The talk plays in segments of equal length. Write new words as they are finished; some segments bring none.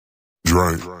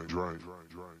Drink.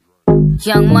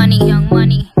 Young money, young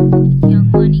money, young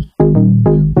money,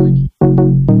 young money.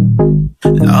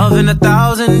 Love in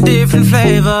 1,000 different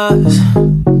flavors.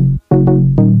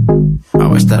 I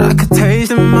wish that I could taste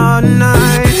them all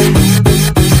night.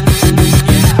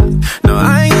 No,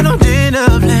 I ain't got no dinner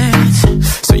plans,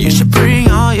 so you should bring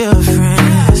all your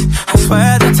friends. I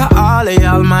swear that to all of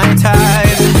y'all my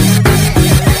type.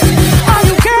 All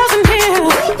you girls in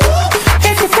here,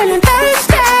 if you're feeling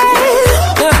thirsty,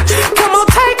 come on,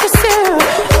 take a sip,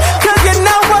 'cause you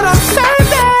know what I'm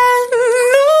serving.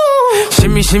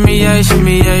 Shimmy, shimmy, yeah,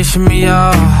 shimmy, yeah, shimmy,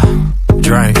 yeah.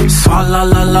 Drink, swalla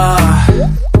la la.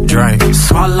 Drink,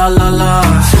 swalla la la.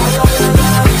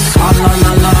 Swalla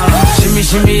la la. Shimmy,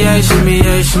 shimmy, yeah, shimmy,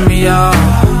 yeah, shimmy, yeah.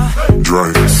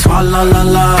 Drink. Swalla la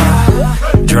la.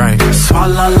 Drink,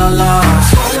 swalla la la.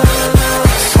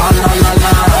 Swalla la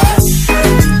la.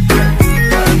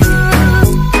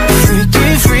 Freaky,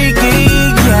 freaky,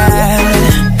 yeah.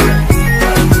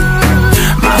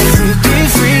 My freaky,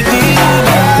 freaky,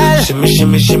 yeah. Shimmy,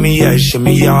 shimmy, shimmy, yeah,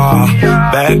 shimmy,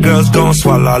 yeah. Bad girls gon'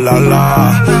 swallow la la.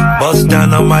 Bust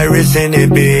down on my wrist in it,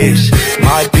 bitch.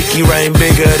 My pinky ring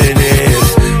bigger than this.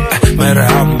 Matter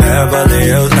how I'm Beverly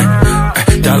Hills.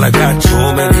 Dollar got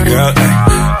too many girls.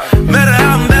 Matter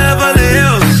how I'm Beverly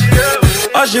Hills.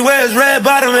 All she wears red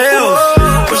bottom heels.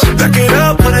 When she back it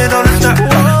up, put it on the top.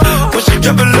 When she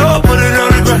drop it low, put it on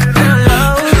the ground.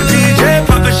 DJ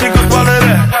pop it, she gon' swallow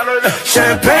that.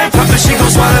 Champagne pop it, she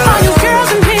gon' swallow that. All you girls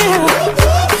in here,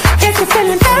 if you're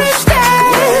feeling thirsty,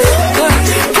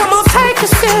 come on, take a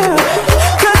sip,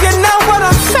 'cause you know what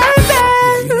I'm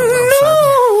serving.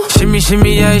 Shimmy,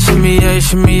 shimmy, yeah, shimmy, yeah,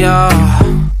 shimmy, yeah.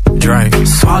 Drink,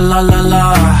 swalla la la.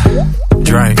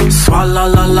 Drink, swalla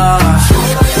la la.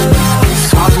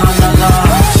 Swalla la la.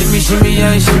 Shimmy, shimmy,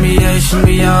 yeah, shimmy, yeah,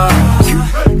 shimmy, yeah.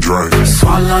 Drink.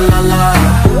 Swalla la la.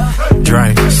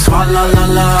 Drink, swalla la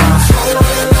la.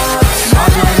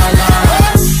 Swalla la la.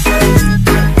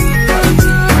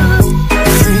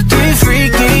 Freaky,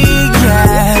 freaky,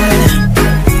 yeah.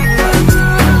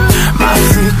 My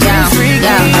freaky, freaky,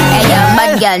 Hey yo,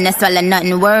 bad girl, no swallow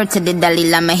nothing. Word to the Dalai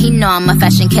Lama, he know I'm a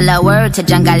fashion killer. Word to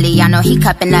John Galliano, he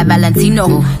cupping that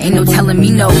Valentino. Ain't no telling me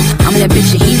no, I'm that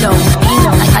bitch and he know.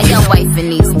 Like how your wife in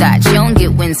these thoughts, you don't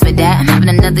get wins for that. I'm having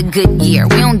another good year,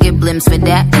 we don't get blimps for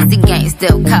that. Cause the gang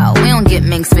still cold, we don't get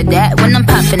minks for that. When I'm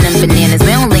popping them bananas,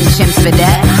 we don't link chimps for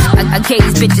that. I gave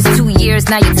these bitches 2 years,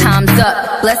 now your time's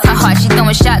up. Bless her heart, she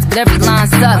throwing shots, but every line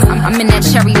sucks. I'm in that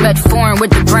cherry red foreign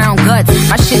with the brown guts.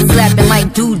 My shit slapping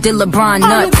like dude did LeBron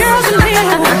nuts. all you girls in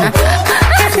here,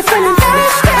 if you're feeling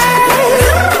thirsty,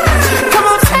 come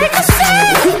on, take a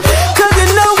sip, 'cause you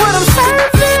know what I'm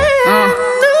serving.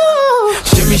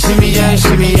 Shimmy, shimmy, yeah,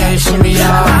 shimmy, yeah, shimmy,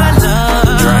 yeah.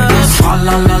 Drink,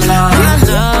 swalla la la.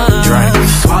 Drink,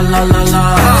 swalla la la.